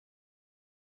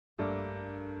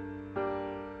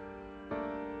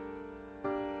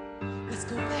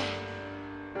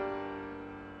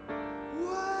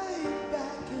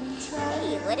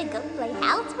wanna go play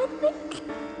house with me?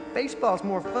 Baseball's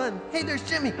more fun. Hey, there's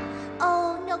Jimmy.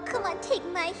 Oh, no, come on, take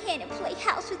my hand and play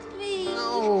house with me.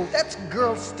 No, that's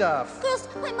girl stuff. Girls,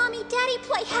 my mommy and daddy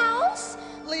play house.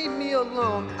 Leave me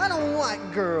alone. I don't like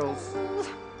girls.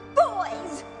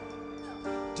 Boys!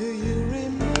 Do you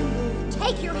remember?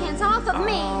 Take your hands off of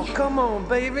me. Oh, come on,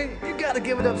 baby. You gotta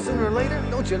give it up sooner or later.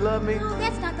 Don't you love me? No,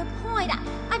 that's not the point.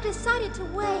 I've decided to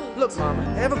wait. Look,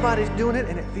 Mama, everybody's doing it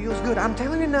and it feels good. I'm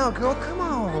telling you now, girl, come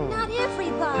on. But not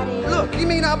everybody. Look, you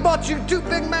mean I bought you 2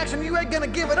 Big Macs and you ain't gonna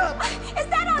give it up? Is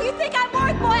that all you think I'm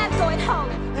worth? Boy, I'm going home.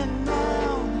 And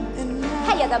now.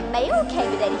 Hey, the mail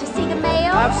came today. Did you see the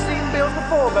mail? I've seen bills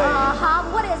before, baby. Uh-huh.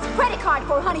 What is credit card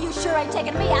for, honey? You sure ain't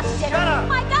taking me out to dinner. Shut up.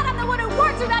 My God, I'm the one who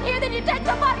works around here. Then you take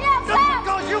somebody else's Just house.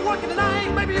 because you're working and I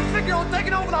ain't, maybe you figure on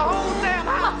taking over the whole damn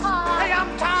house. Hey,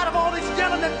 I'm tired of all this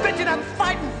yelling and bitching and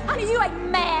fighting. Honey, you ain't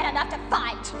man enough to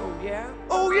fight. Oh, yeah?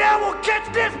 Oh, yeah? Well,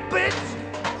 catch this, bitch!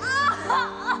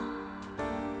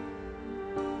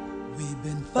 We've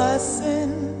been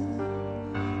fussing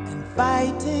and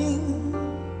fighting.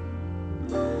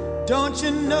 Don't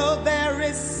you know there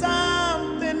is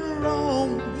something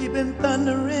wrong? We've been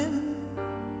thundering,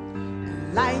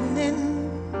 lightning,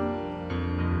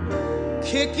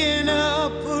 kicking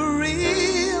up a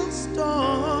real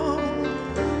storm.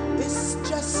 It's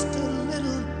just a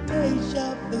little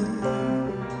deja vu.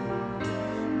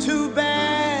 Too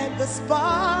bad the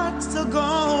sparks are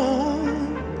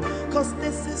gone, 'cause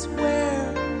this is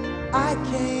where I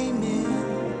came in.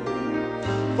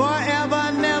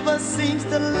 Forever never seems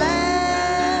to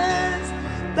last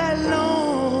that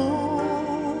long.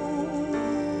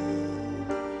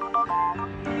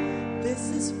 This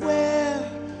is where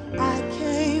I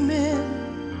came in.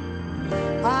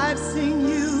 I've seen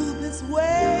you this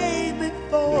way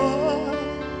before.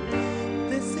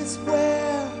 This is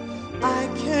where I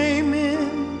came in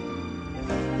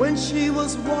when she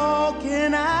was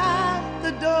walking out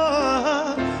the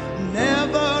door.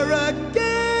 Never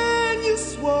again, you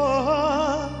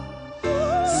swore.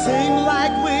 Seems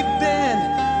like we've been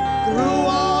through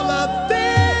all of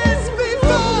this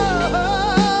before.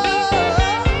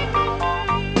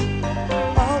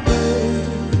 Oh, babe,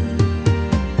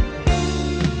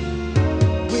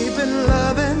 we've been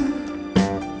loving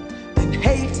and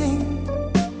hating.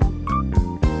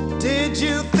 Did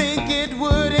you think it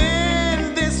would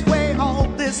end this way? All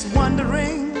this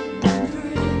wondering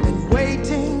and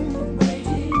waiting,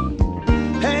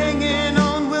 hanging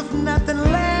on with nothing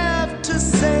left to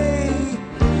say.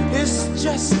 It's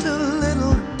just a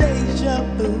little deja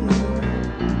vu.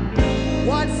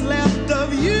 What's left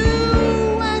of you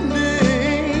and me?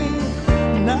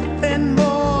 Nothing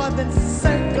more than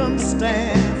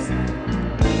circumstance.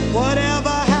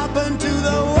 Whatever happened to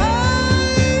the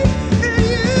way it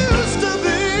used to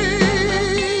be?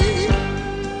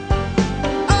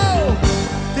 Oh,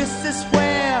 this is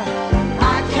where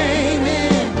I came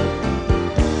in.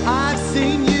 I've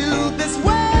seen you this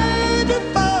way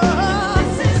before.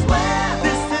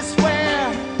 This is where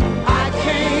I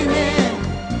came in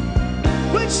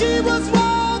when she was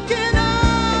walking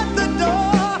out the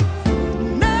door.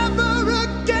 Never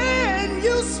again,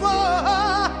 you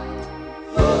swore.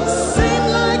 Seemed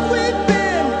like we'd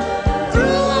been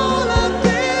through all of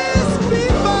this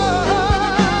before.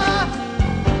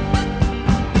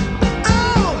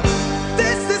 Oh,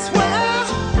 this is where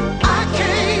I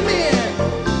came in.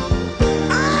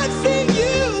 I've seen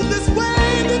you this way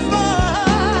before.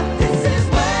 This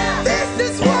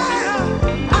is where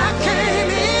I came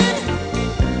in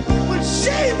when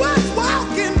she was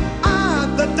walking out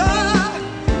the door.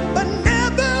 But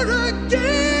never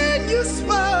again, you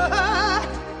swore.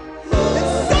 It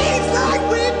seems like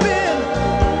we've been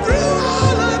through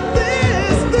all of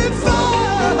this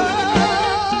before.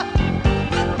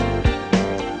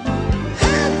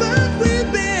 Haven't we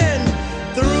been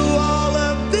through all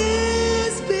of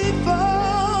this before?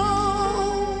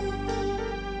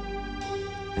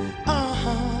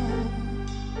 Uh-huh.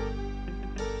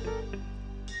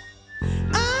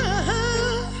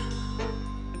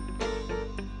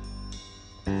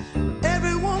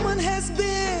 Every woman has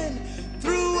been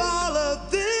through all of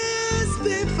this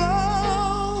before.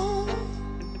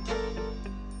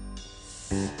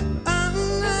 Na,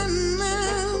 na, na,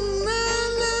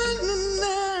 na, na,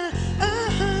 na.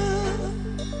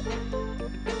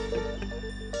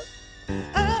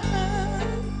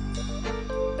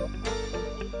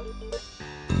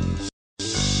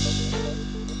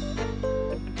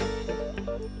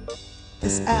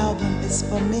 This album is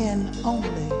for men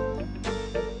only.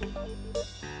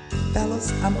 Fellas,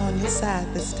 I'm on your side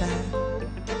this time.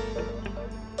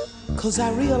 'Cause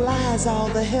I realize all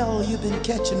the hell you've been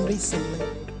catching recently.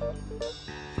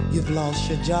 You've lost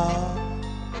your job.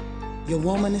 Your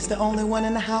woman is the only one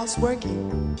in the house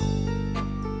working.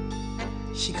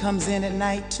 She comes in at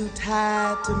night too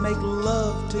tired to make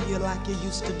love to you like you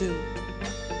used to do.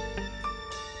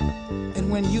 And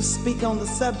when you speak on the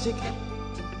subject,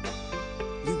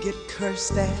 you get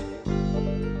cursed at.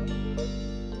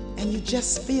 And you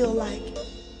just feel like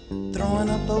throwing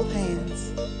up both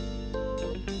hands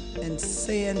and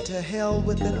saying to hell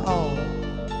with it all.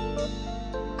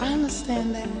 I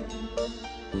understand that,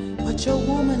 but your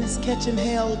woman is catching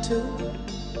hell too.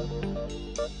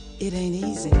 It ain't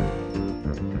easy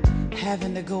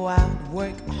having to go out,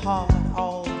 work hard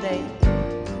all day,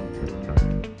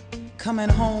 coming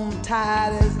home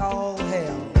tired as all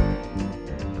hell,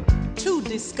 to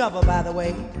discover, by the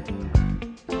way,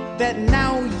 that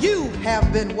now you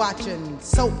have been watching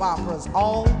soap operas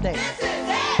all day.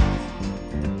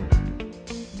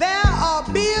 There are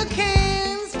beer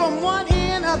cans from one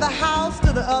end of the house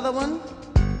to the other one.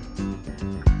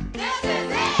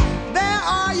 There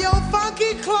are your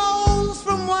funky clothes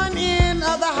from one end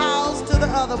of the house to the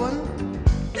other one.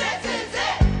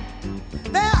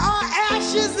 There are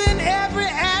ashes in every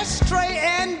ashtray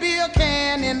and beer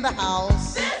can in the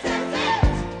house.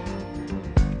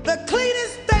 The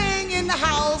cleanest thing in the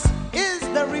house is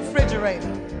the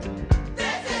refrigerator,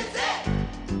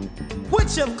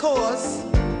 which of course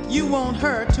you want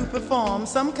her to perform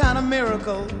some kind of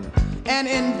miracle and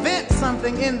invent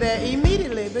something in there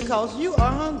immediately because you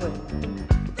are hungry.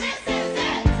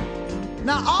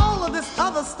 Now all of this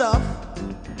other stuff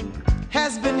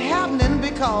has been happening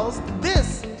because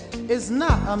this is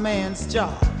not a man's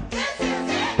job.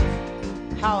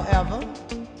 However,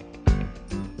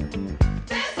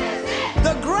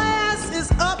 the grass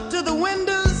is up to the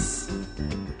windows.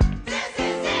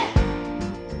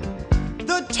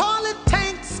 The toilet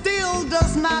tank still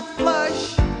does not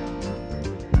flush.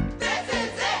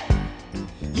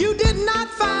 You did not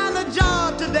find a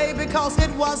job today because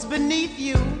it was beneath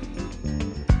you.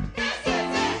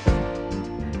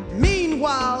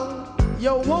 Meanwhile,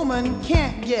 your woman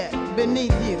can't get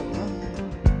beneath you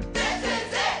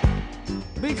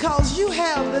because you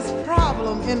have this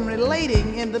problem in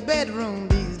relating in the bedroom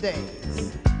these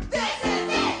days.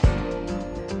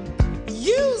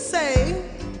 You say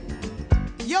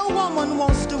your woman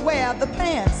wants to wear the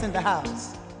pants in the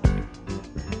house.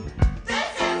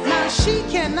 Now she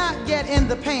cannot get in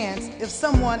the pants if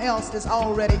someone else is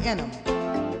already in them.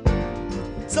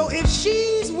 So if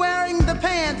she's wearing the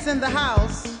pants in the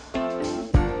house,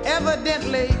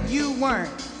 evidently you weren't.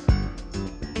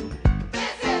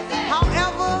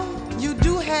 However, you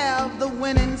do have the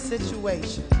winning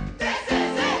situation.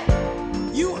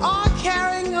 You are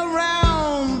carrying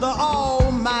around the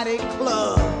almighty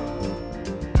club.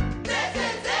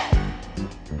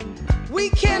 We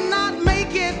cannot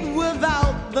make it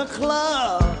without the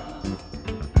club.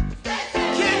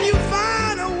 Can you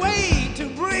find a way to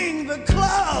bring the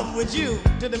club with you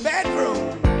to the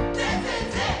bedroom?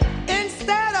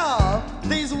 Instead of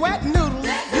these wet noodles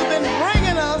you've been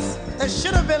bringing us that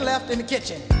should have been left in the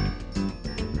kitchen.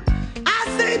 I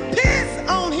say piss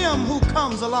on him who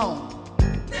comes along.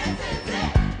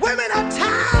 Women are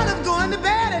tired of going to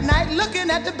bed at night looking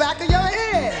at the back of your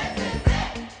head.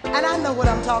 And I know what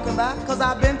I'm talking about because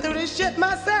I've been through this shit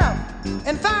myself.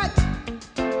 In fact,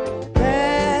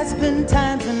 there's been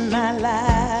times in my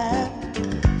life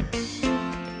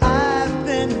I've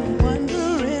been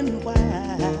wondering why,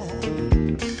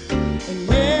 and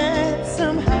yet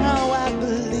somehow I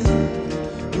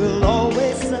believe we'll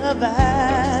always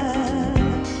survive.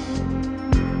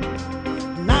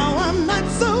 Now I'm not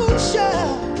so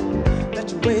sure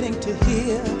that you're waiting to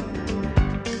hear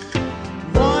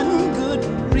one good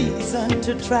reason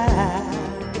to try.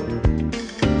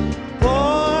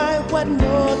 Boy, what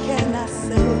more can I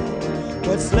say?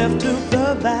 What's left to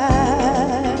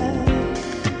provide?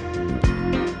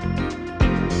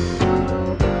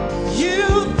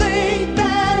 You think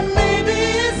that maybe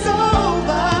it's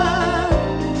over,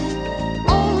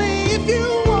 only if you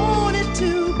want it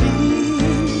to be.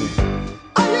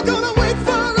 Are you gonna wait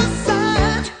for a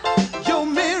sign, your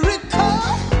miracle?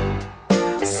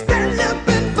 Stand up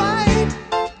and fight.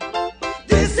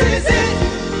 This is it.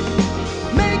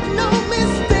 Make no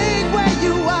mistake where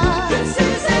you are. This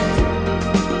is it.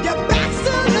 Your back's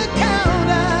to the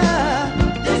counter.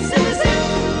 This is it.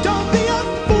 Don't be a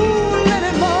fool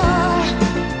anymore.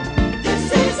 This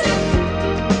is it.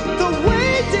 The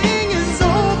waiting is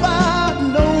over.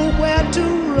 Nowhere to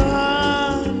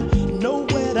run,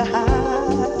 nowhere to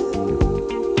hide.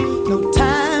 No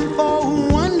time for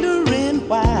wondering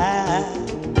why.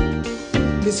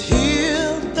 It's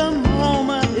here, the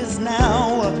moment is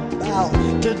now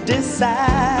about to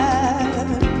decide.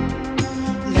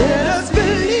 Let us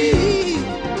believe,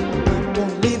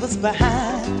 won't leave us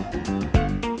behind,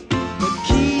 but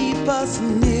keep us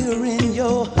near in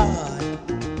your heart.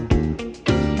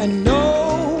 And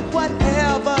know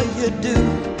whatever you do,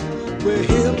 we're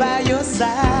here by your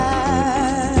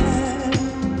side.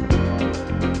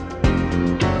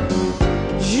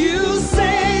 You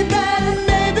say that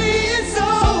maybe it's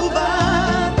over,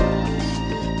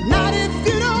 not if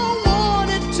you don't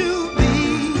want it to be.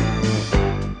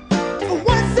 For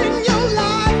once in your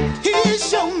life,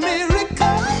 here's your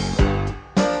miracle.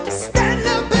 Stand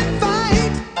up and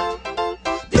fight.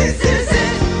 This is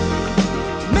it.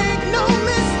 Make no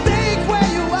mistake where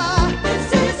you are. This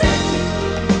is it.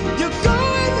 You're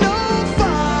going no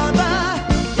farther.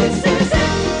 This is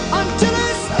it. Until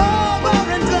it's over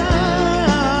and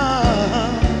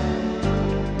done.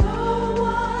 No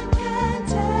one can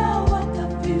tell what the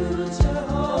future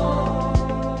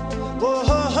holds. Whoa.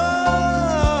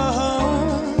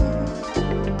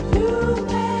 You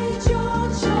made your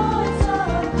choice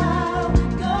of how to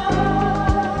go.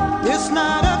 It's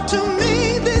not up to me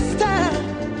this time.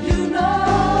 You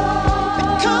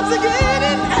know. Comes again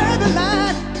in every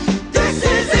line. This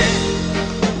is it.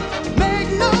 Make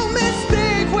no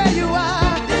mistake where you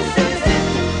are. This is it.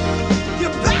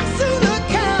 You're back to the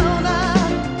counter.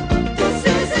 This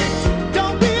is it.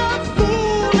 Don't be a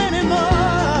fool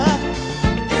anymore.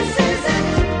 This is it.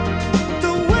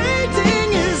 The waiting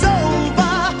is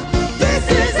over. This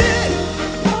is it.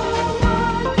 No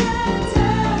one can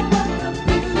tell what the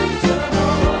future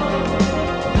holds.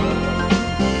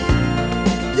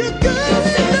 You're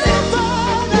going no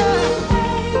farther.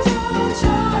 Made your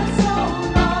choice so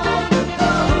long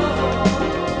ago.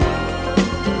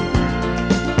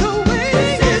 The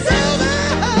waiting is over.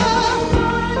 No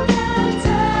one can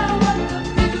tell what the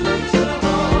future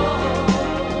holds.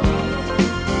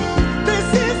 This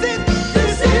is it.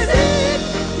 This is it.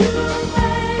 You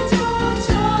made your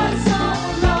choice so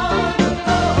long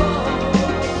ago.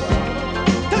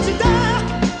 Don't you dare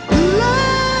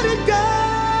let it go.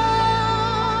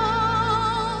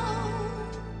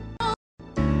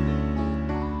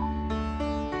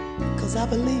 'Cause I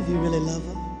believe you really love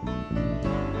her.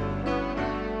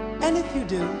 And if you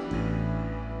do,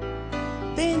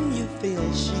 then you feel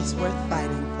she's worth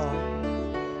fighting for.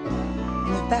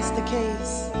 And if that's the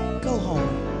case, go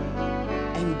home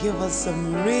and give her some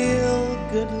real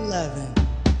good loving.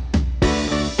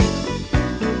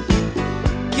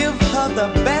 Give her the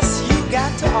best you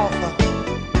got to offer.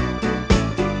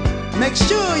 Make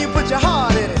sure you put your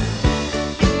heart in it.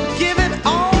 Give it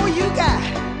all you got.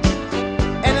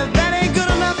 And if that ain't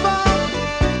good enough for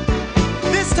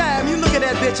her, this time you look at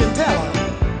that bitch and tell her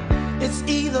it's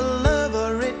either love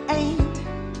or it ain't.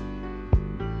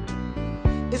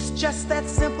 It's just that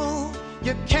simple.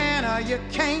 You can or you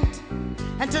can't.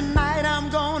 And tonight I'm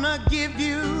gonna give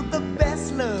you the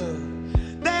best love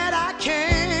that I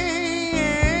can.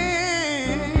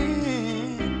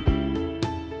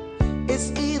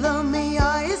 It's either me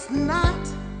or it's not.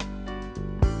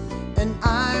 And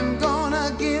I'm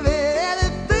gonna give it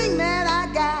everything that I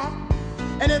got.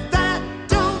 And if that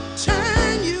don't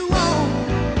turn you on,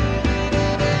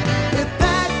 if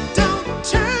that don't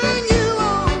turn you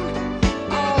on,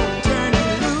 oh, turn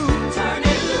it loose. Turn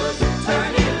it loose,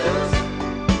 turn it loose.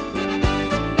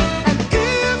 And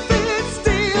if it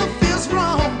still feels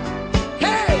wrong,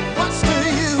 hey, what's to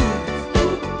you?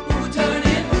 Ooh, turn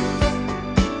it loose.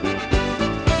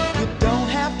 You don't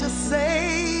have to say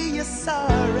you're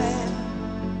sorry.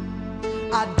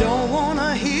 I don't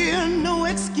wanna hear no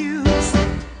excuse.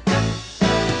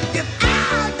 If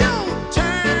I don't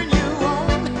turn you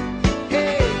on,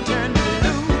 hey, turn me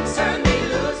loose. Turn me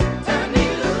loose, turn me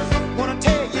loose. Wanna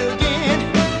tell you again,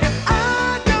 if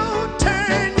I don't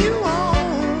turn you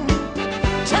on,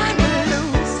 turn me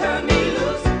loose. Turn me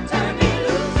loose, turn me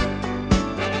loose.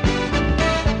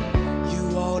 You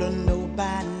ought to know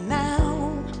by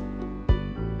now,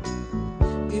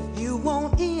 if you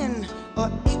want in or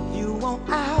if you want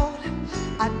out.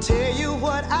 I tell you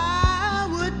what I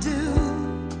would do,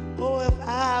 oh, if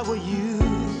I were you.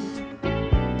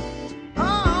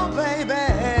 Oh, baby,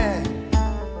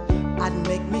 I'd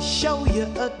make me show you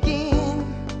again.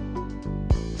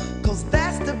 'Cause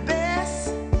that's the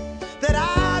best that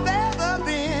I've ever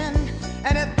been.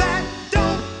 And if that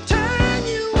don't turn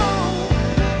you on,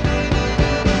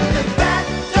 if that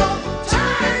don't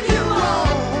turn you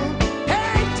on,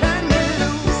 hey, turn me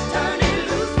loose. Turn it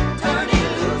loose, turn it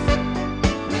loose.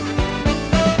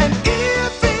 And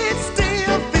if it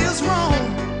still feels wrong,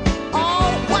 oh,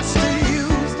 what's the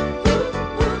use?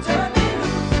 Ooh, turn it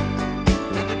loose.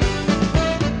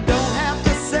 Don't have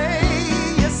to say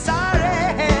you're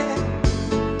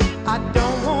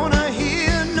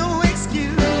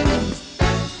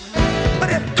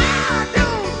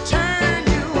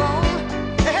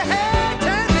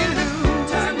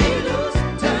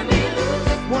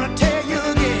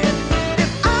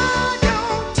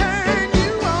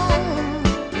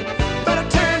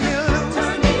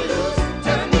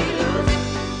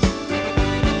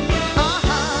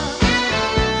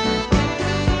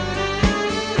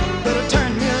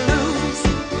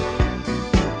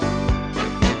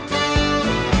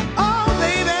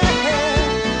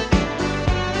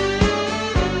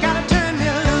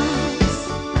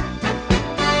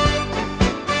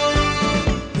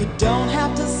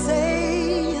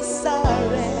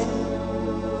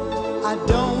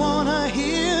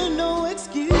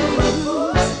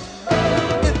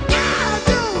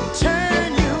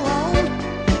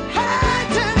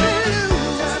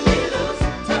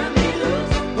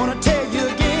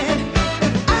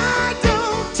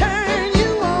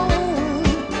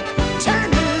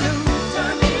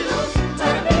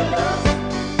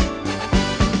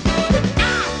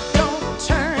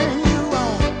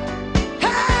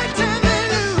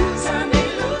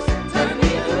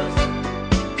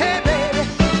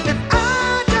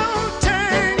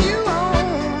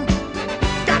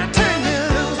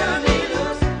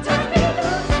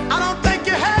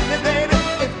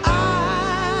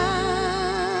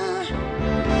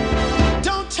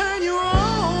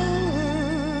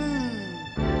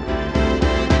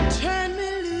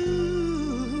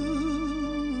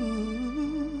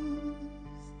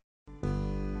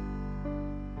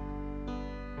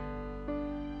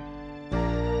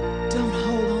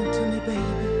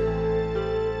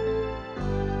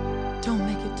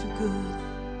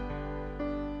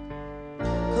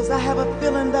 'cause I have a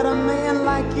feeling that a man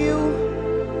like you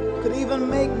could even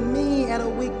make me at a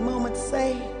weak moment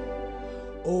say,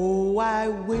 oh, I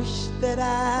wish that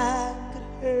I could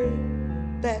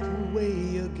hurt that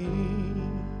way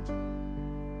again.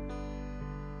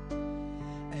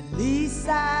 At least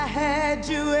I had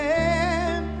you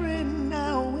every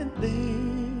now and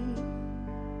then,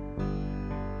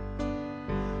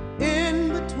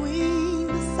 in between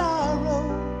the sorrow.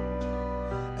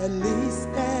 At least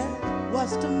there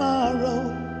was tomorrow,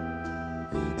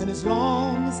 and as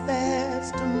long as there's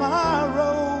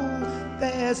tomorrow,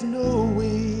 there's no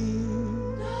way.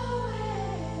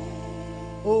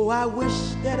 Oh, I wish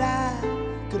that I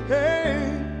could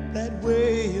hurt that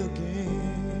way again.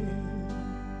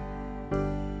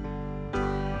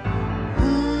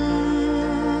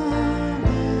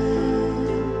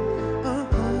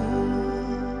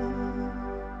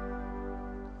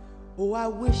 Oh, I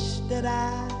wish that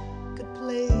I could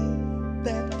play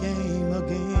that game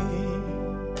again.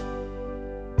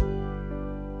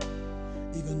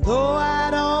 Even though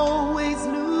I'd always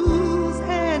lose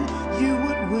and you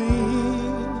would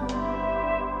win.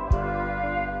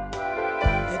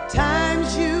 At times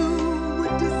you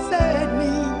would desert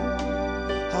me,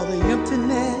 how the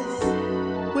emptiness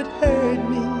would hurt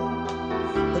me.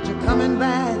 But your coming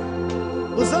back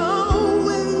was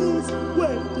always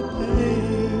worth the pain.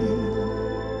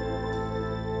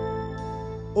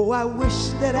 Oh, I wish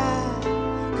that I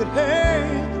could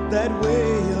hurt that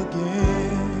way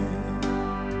again.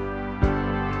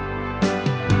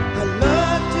 I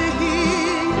love to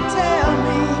hear you tell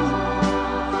me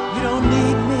you don't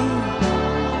need me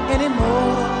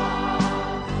anymore,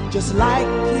 just like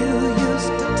you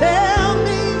used to tell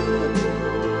me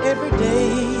every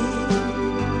day.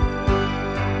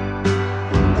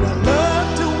 And I love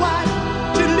to watch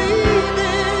you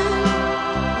leaving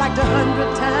like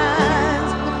 100 times.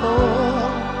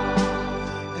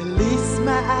 At least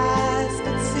my eyes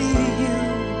could see you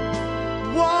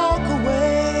walk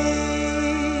away.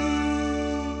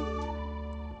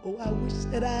 Oh, I wish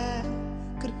that I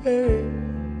could hurt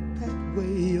that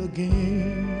way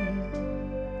again.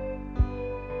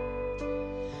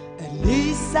 At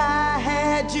least I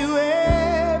had you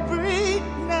every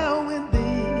now and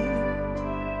then,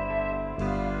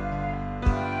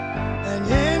 and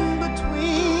in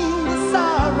between the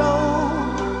sorrow,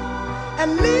 at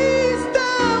least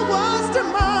there was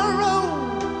tomorrow.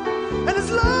 And as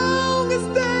long as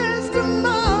there's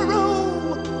tomorrow,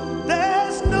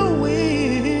 there's no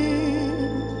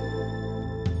end.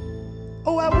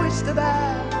 Oh, I wish that I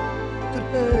could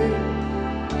hurt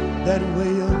that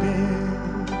way again.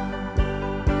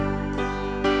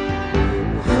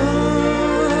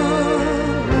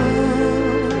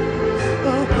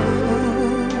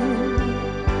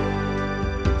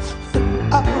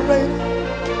 Operator,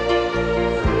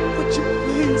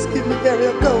 please give me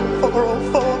area code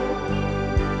 404.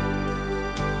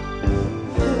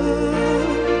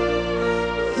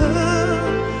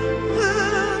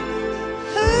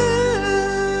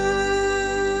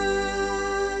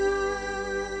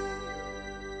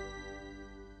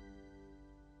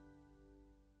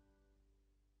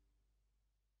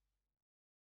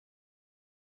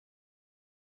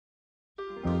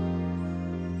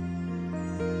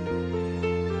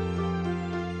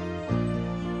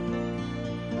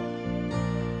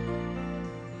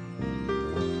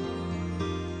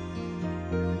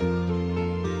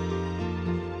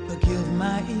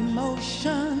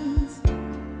 Emotions,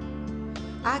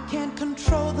 I can't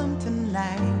control them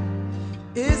tonight.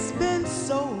 It's been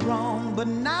so wrong, but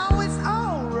now it's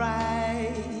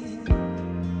alright.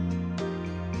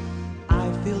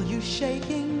 I feel you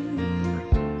shaking,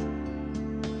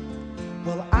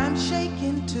 well, I'm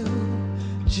shaking too.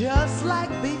 Just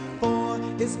like before,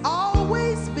 it's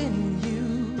always been you.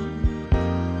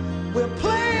 We're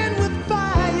playing with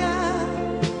fire,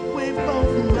 we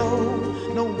both know.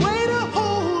 No way to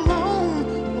hold on,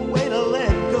 no way to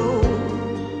let go.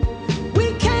 We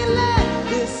can't let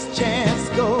this chance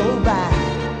go by.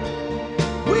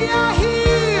 We are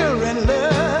here and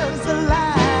love's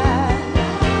alive.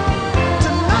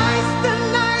 Tonight's the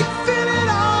night, feel it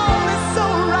all. It's so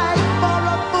right for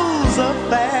a fool's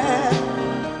affair.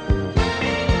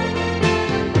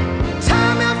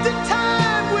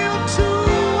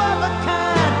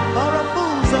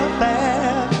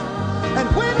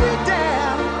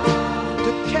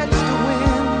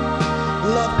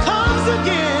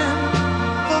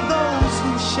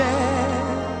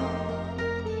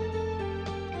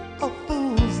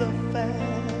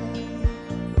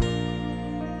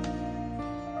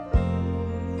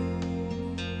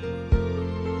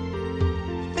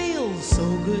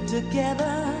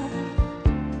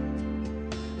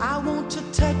 I want to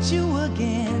touch you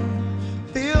again,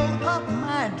 fill up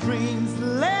my dreams,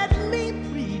 let me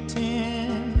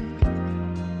pretend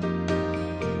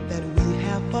that we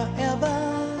have forever,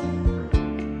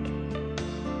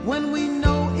 when we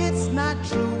know it's not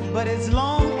true. But as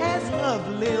long as love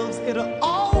lives, it'll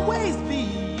always be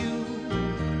you.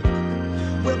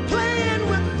 We're playing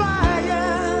with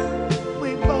fire,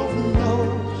 we both know.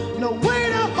 No way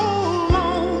to hold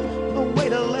on, no way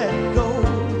to let go.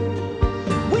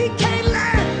 We can't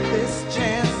let this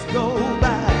chance go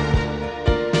by.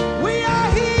 We are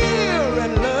here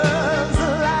and love's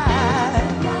alive.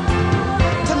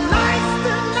 Tonight's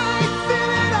the night,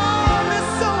 feel it all is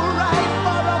so right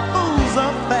for a fool's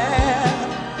affair.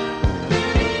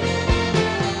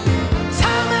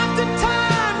 Time after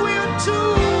time, we're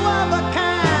two of a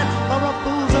kind for a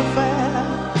fool's affair.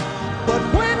 But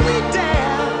when we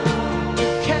dare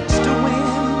catch the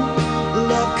wind,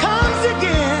 love comes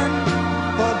again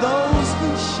for those who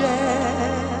share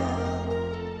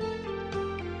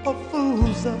a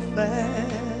fool's affair.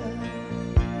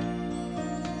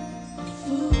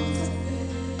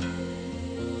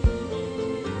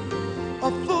 A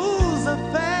fool's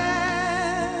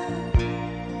affair.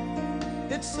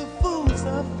 It's a fool's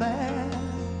affair.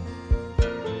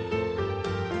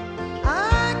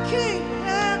 I can't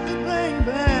help it,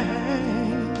 baby.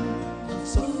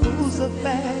 It's a fool's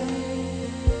affair.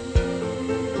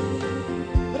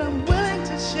 But I'm willing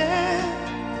to share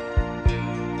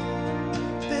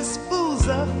this fool's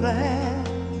affair.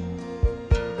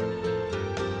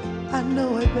 I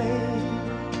know it, babe.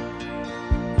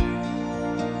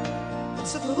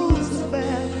 It's a fool's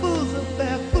affair, fool's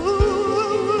affair,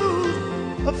 fool's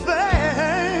affair.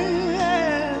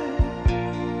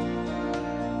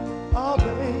 Oh,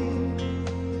 babe,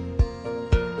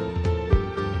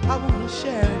 I wanna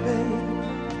share it, babe.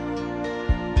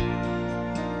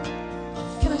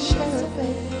 Can I share it,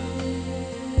 babe?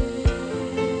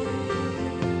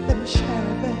 Let me share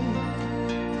it, babe.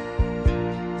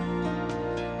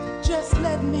 Just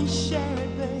let me share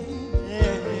it, babe.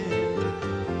 Yeah.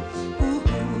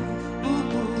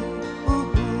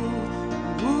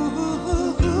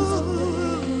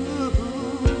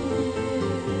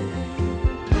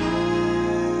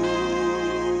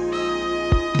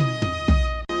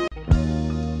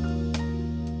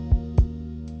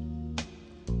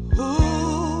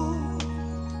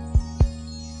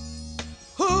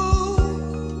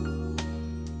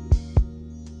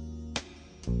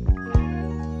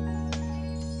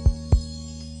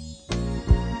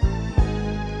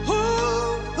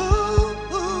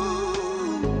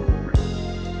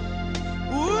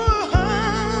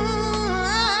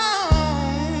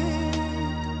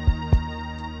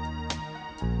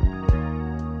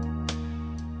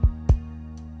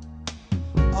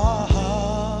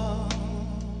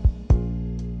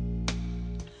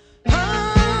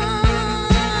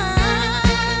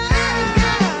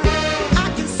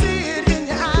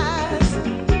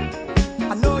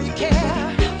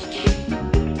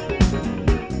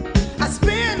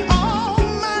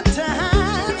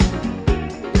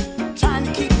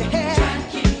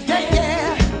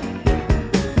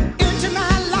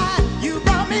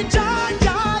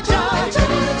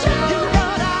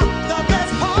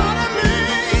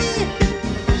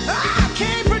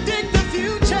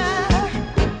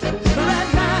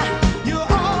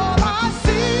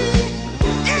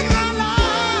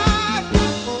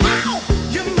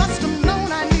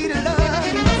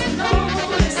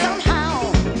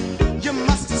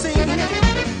 Must have seen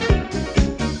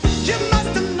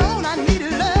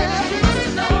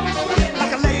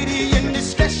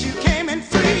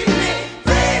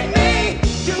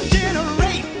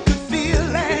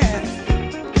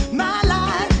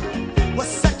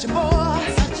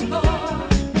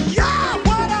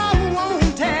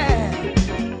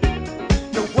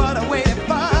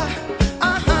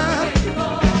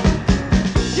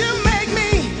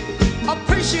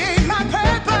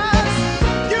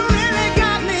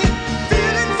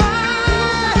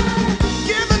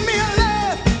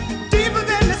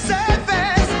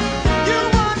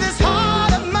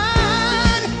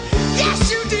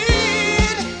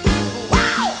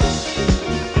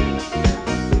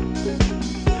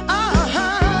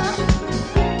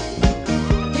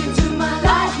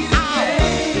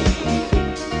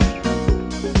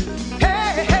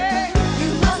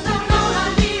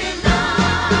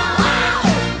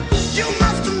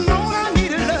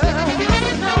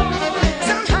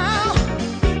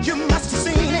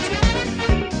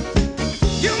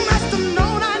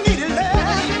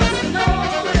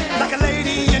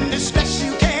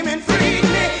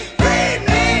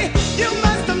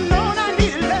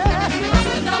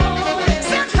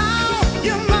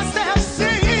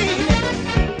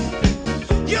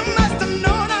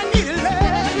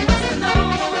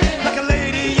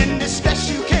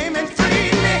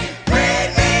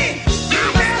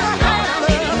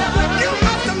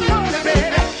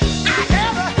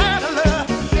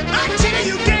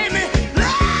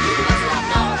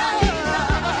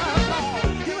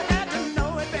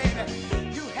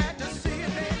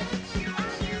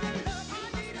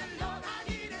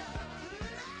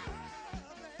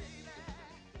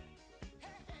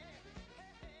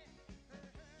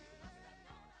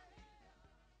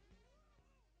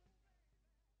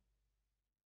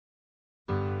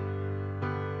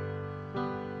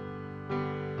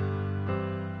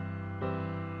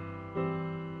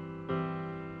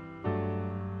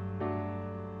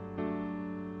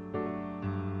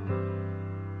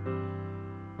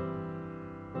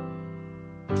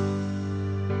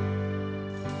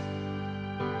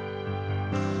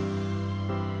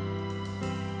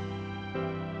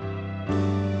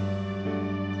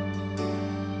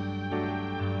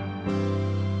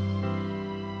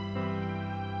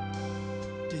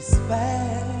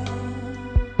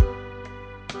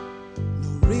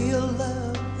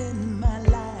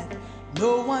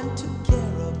no one to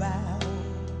care about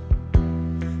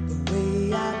the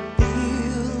way I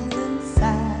feel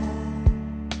inside.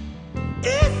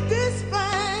 It's this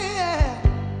fire.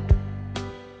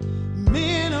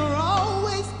 Men are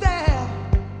always there,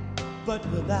 but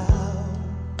without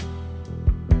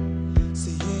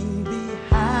seeing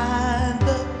behind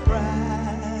the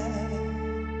crowd.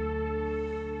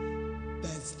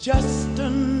 That's just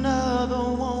another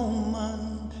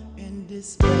woman in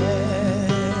despair.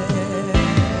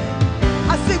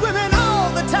 I see women all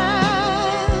the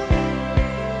time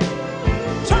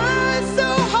trying so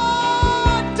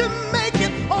hard to make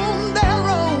it on their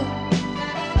own.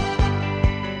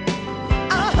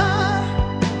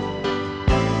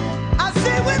 I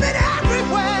see women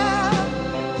everywhere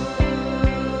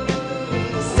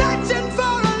searching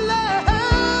for a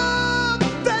love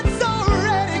that's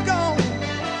already gone.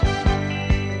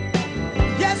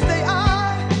 Yes, they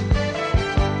are,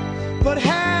 but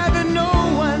having no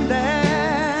one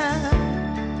there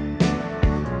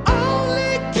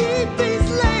only keep these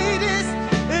ladies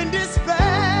in despair.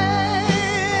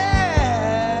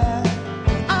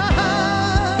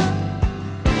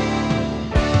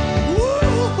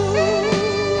 Ooh.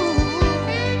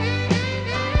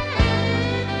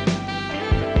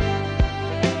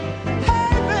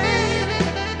 Hey, baby.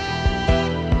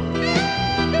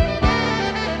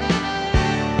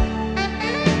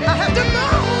 I have to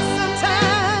move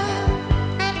sometime.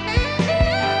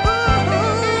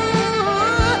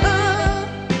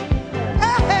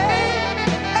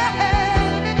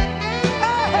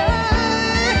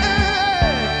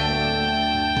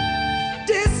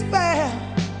 Despair.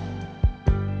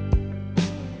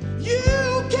 You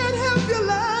can't help your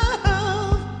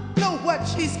love know what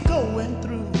she's going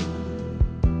through.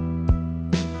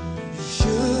 You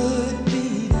should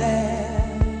be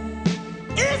there.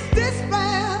 It's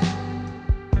despair.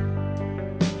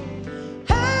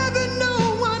 Having no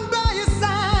one by your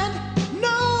side,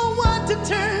 no one to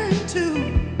turn to.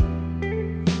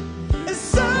 It's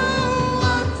so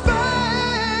unfair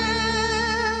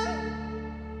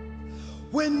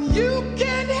when you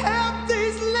can't help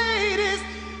these ladies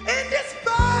in despair.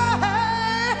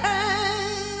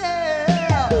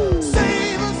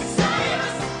 Save us, save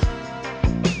us.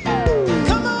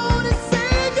 Come on and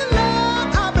save your love.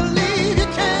 I believe you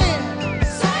can.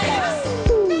 Save us.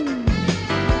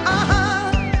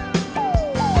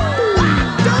 Why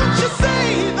don't you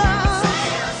save us?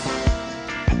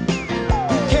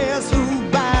 Who cares who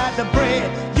buys the bread?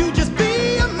 You just be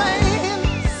a man.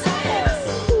 Save us.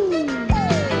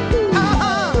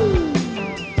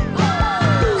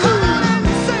 Come on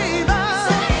and save us.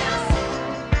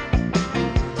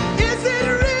 Is it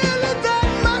really that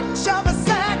much of a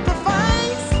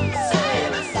sacrifice?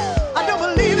 I don't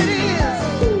believe it is.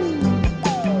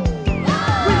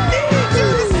 We need you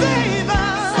to save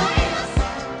us.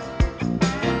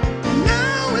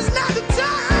 Now is not the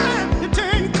time to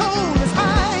turn cold as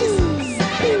ice.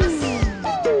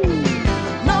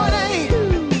 No, it ain't.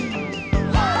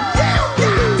 You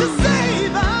got to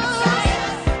save us.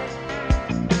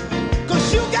 'Cause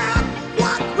you got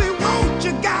what we want,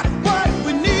 you got what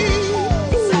we need.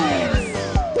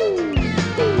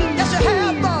 Yes, you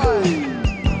have, boy.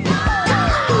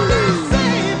 Come on and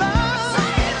save us.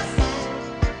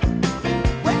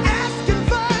 We're asking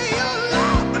for your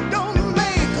love, but don't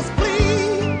make us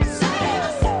please.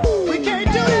 We can't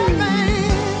do that, man.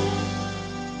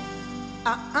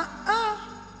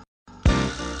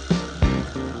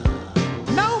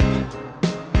 Nope.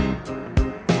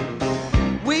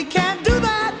 We can't do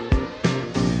that.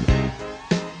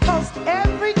 'Cause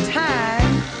every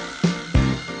time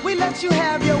we let you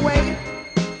have your way,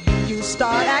 you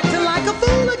start acting like a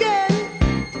fool again.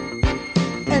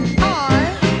 And I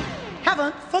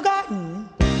haven't forgotten.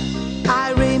 I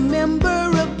remember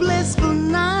a blissful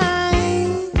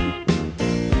night.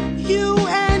 You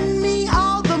and me,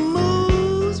 all the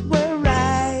moves were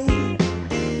right.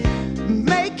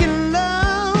 Making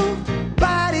love,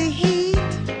 body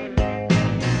heat,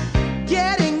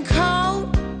 getting caught,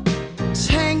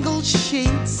 tangled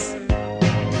sheets.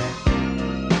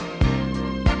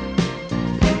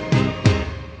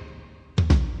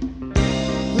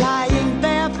 Lying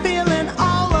there feeling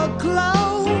all aglow.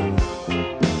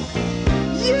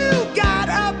 You got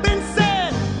up and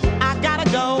said, I gotta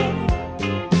go.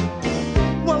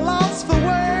 Well, lost for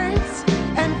words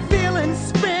and feeling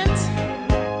spent.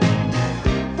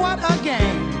 What a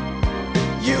game.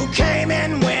 You came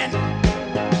and went.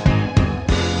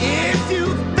 If you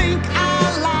think I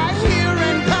lie here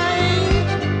in pain,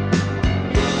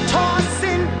 toss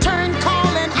and turn,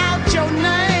 calling out your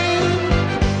name.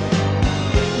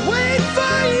 Wait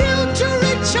for you to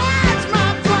recharge my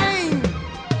flame.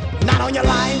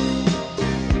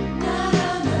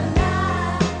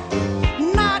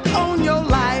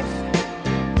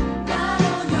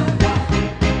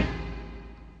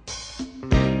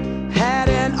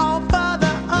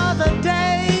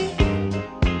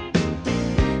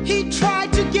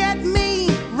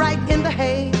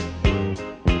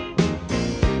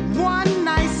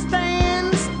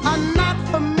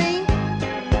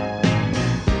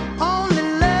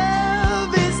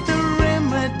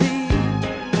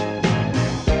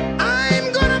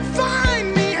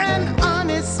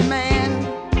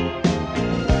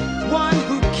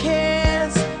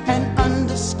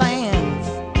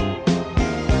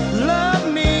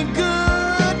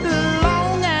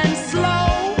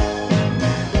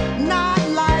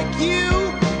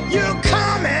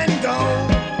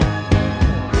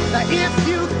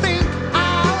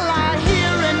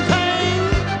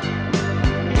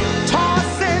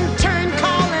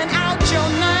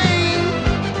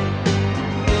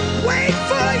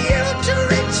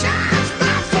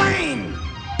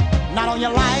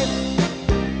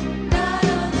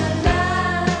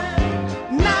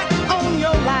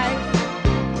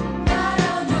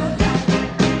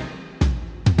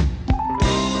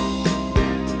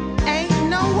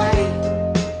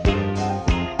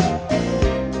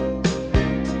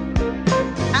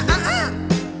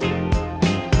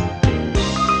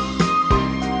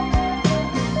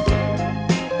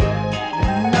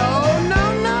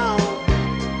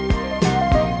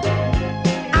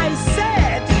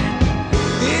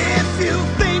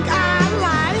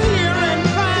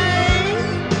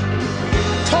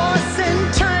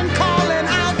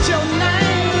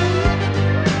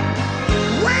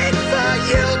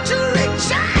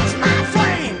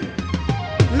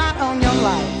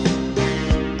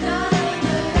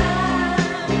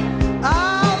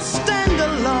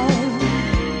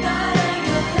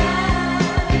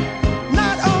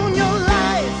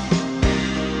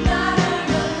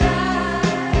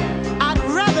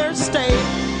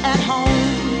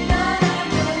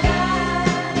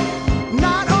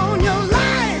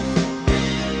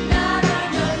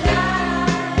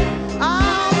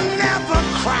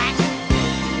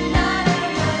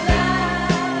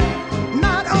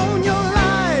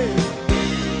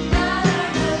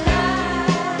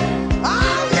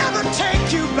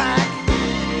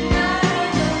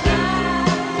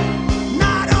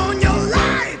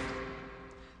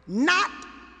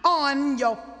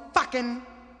 rockin'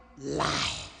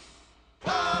 life.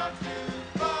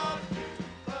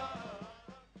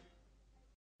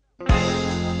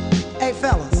 Hey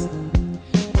fellas,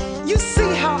 you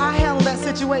see how I handle that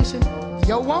situation?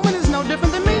 Your woman is no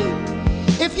different than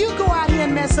me. If you go out here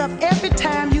and mess up every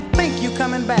time you think you're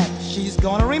coming back, she's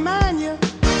gonna remind you.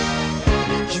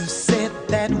 You said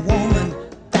that woman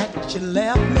that you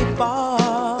left me for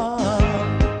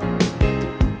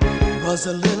was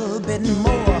a little bit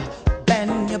more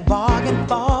than you bargained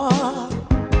for.